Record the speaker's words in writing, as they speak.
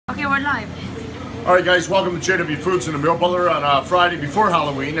we're live. All right, guys, welcome to JW Foods and the Meal Butler on Friday before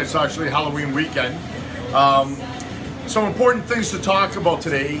Halloween. It's actually Halloween weekend. Some important things to talk about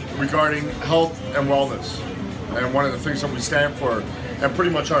today regarding health and wellness, and one of the things that we stand for, and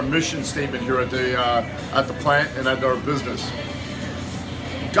pretty much our mission statement here at the plant and at our business.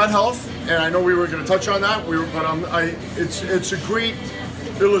 Gut health, and I know we were going to touch on that. It's a great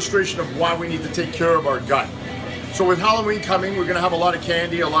illustration of why we need to take care of our gut. So with Halloween coming, we're going to have a lot of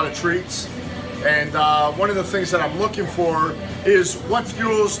candy, a lot of treats. And one of the things that I'm looking for is what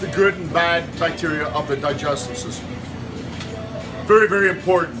fuels the good and bad bacteria of the digestive system. Very, very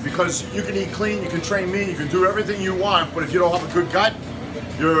important, because you can eat clean, you can train mean, you can do everything you want, but if you don't have a good gut,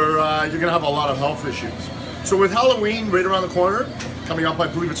 you're going to have a lot of health issues. So with Halloween right around the corner, coming up, I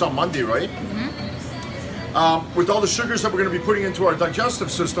believe it's on Monday, right? Mm-hmm. With all the sugars that we're going to be putting into our digestive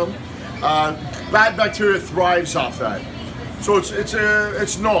system, bad bacteria thrives off that. So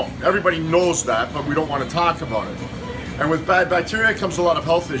it's known. Everybody knows that, but we don't want to talk about it. And with bad bacteria comes a lot of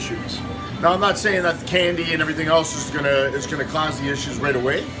health issues. Now, I'm not saying that the candy and everything else is gonna cause the issues right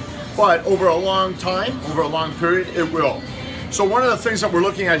away, but over a long time, over a long period, it will. So one of the things that we're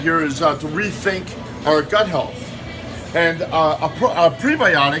looking at here is to rethink our gut health. And a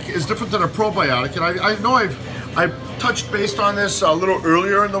prebiotic is different than a probiotic, and I know I've touched based on this a little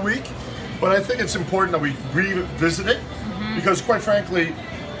earlier in the week, but I think it's important that we revisit it, because quite frankly,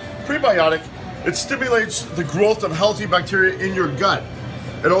 prebiotic, it stimulates the growth of healthy bacteria in your gut.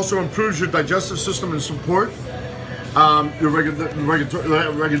 It also improves your digestive system and support your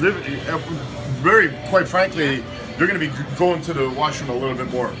regularity. Very, quite frankly, you're going to be going to the washroom a little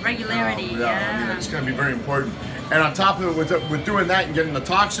bit more. Regularity, yeah. I mean, it's going to be very important. And on top of it, with doing that and getting the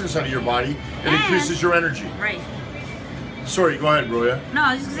toxins out of your body, it increases your energy. Right. Sorry, go ahead, Roya. No,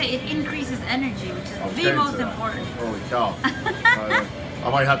 I was just going to say it increases energy, which is the most important. Holy cow. I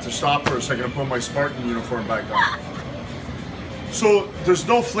might have to stop for a second and put my Spartan uniform back on. So there's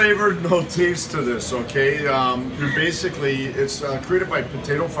no flavor, no taste to this, okay? Basically, it's created by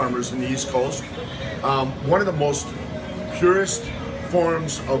potato farmers in the East Coast. One of the most purest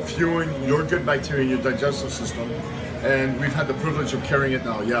forms of fueling your good bacteria in your digestive system, and we've had the privilege of carrying it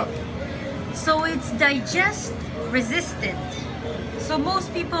now, yeah. So it's digest resistant. So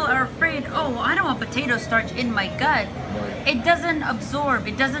most people are afraid, oh, I don't want potato starch in my gut. Right. It doesn't absorb,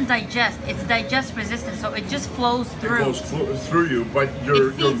 it doesn't digest, it's digest resistant, so it just flows through. It goes through you, but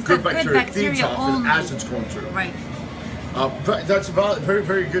your good bacteria feeds off it as it's going through. Right. That's a very,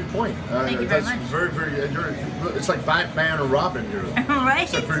 very good point. Thank you very much. It's like Batman or Robin here. Right.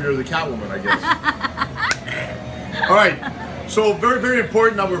 Except for you're the Catwoman, I guess. All right. So very, very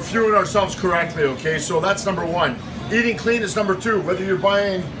important that we're fueling ourselves correctly, okay? So that's number one. Eating clean is number two. Whether you're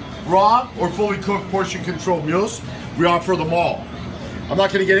buying raw or fully cooked portion controlled meals, we offer them all. I'm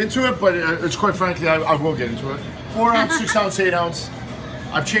not going to get into it, but it's quite frankly, I will get into it. 4 ounce, 6 ounce, 8 ounce.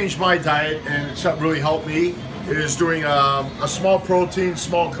 I've changed my diet, and it's really helped me. It is doing a small protein,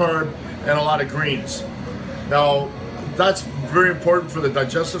 small carb, and a lot of greens. Now, that's very important for the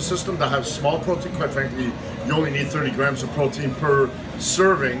digestive system to have small protein. Quite frankly, you only need 30 grams of protein per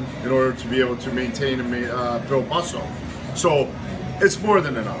serving in order to be able to maintain and build muscle. So it's more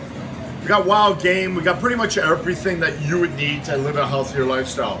than enough. We got wild game. We got pretty much everything that you would need to live a healthier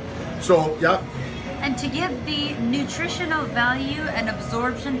lifestyle. So, yeah. And to get the nutritional value and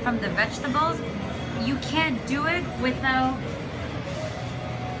absorption from the vegetables, you can't do it without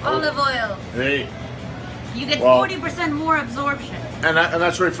olive oil. Hey. You get 40% more absorption. And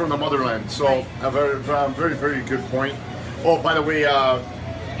that's right from the motherland. So right. A very, very good point. Oh, by the way,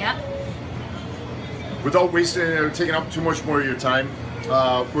 yeah. Without wasting taking up too much more of your time,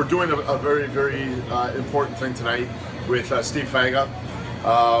 we're doing a very, very important thing tonight with Steve Faga.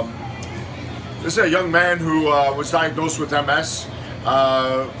 This is a young man who was diagnosed with MS.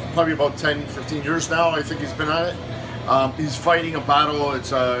 Probably about 10, 15 years now, I think he's been at it. He's fighting a battle.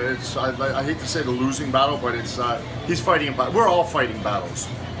 I hate to say the losing battle, but he's fighting a battle. We're all fighting battles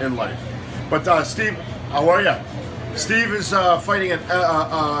in life. But Steve, how are you? Steve is fighting a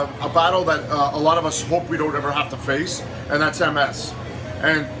battle that a lot of us hope we don't ever have to face, and that's MS.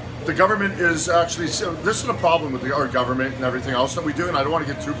 And the government is actually, so this is the problem with our government and everything else that we do, and I don't want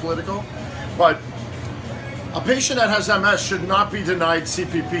to get too political, but a patient that has MS should not be denied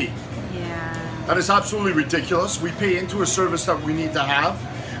CPP. Yeah. That is absolutely ridiculous. We pay into a service that we need to have.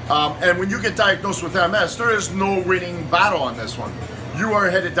 And when you get diagnosed with MS, there is no winning battle on this one. You are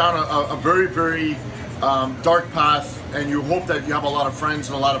headed down a very, very dark path, and you hope that you have a lot of friends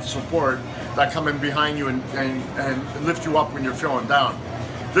and a lot of support that come in behind you and lift you up when you're feeling down.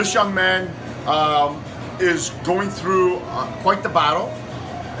 This young man is going through quite the battle.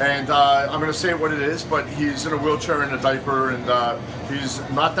 And I'm going to say what it is, but he's in a wheelchair and a diaper, and he's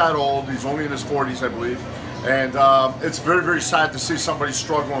not that old. He's only in his 40s, I believe. And it's very, very sad to see somebody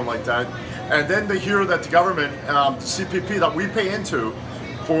struggling like that. And then to hear that the government, the CPP that we pay into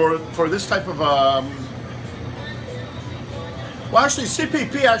for this type of, well, actually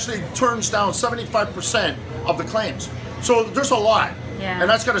CPP actually turns down 75% of the claims. So there's a lot, and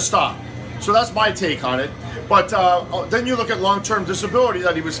that's going to stop. So that's my take on it. But then you look at long-term disability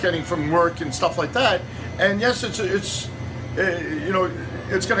that he was getting from work and stuff like that, and yes, it's you know,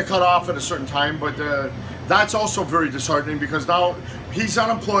 it's going to cut off at a certain time, but that's also very disheartening because now he's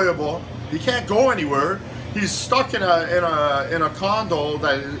unemployable. He can't go anywhere. He's stuck in a condo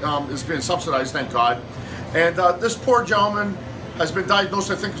that is being subsidized, thank God. And this poor gentleman has been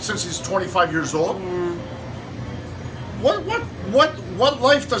diagnosed, I think, since he's 25 years old. What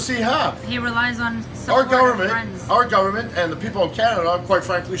life does he have? He relies on support of friends. Our government and the people in Canada, quite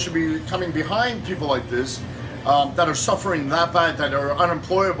frankly, should be coming behind people like this that are suffering that bad, that are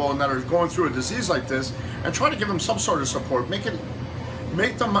unemployable, and that are going through a disease like this, and try to give them some sort of support. Make them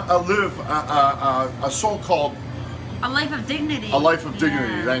live a so-called a life of dignity. A life of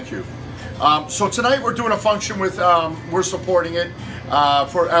dignity. Thank you. So tonight we're doing a function with we're supporting it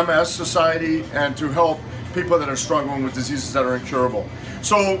for MS Society and to help people that are struggling with diseases that are incurable.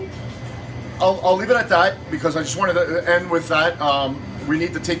 So I'll leave it at that because I just wanted to end with that. We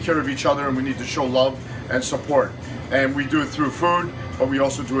need to take care of each other and we need to show love and support. And we do it through food, but we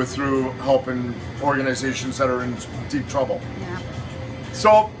also do it through helping organizations that are in deep trouble. Yeah.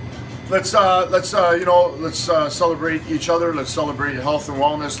 So let's celebrate each other. Let's celebrate health and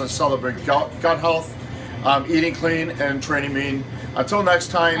wellness. Let's celebrate gut health, eating clean, and training mean. Until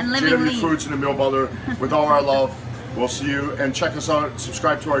next time, JW Foods and Emil Butler, with all our love, we'll see you. And check us out,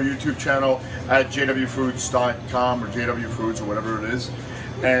 subscribe to our YouTube channel at jwfoods.com or JW Foods or whatever it is.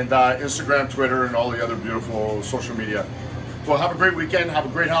 And Instagram, Twitter, and all the other beautiful social media. Well, have a great weekend, have a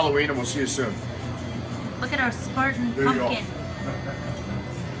great Halloween, and we'll see you soon. Look at our Spartan pumpkin.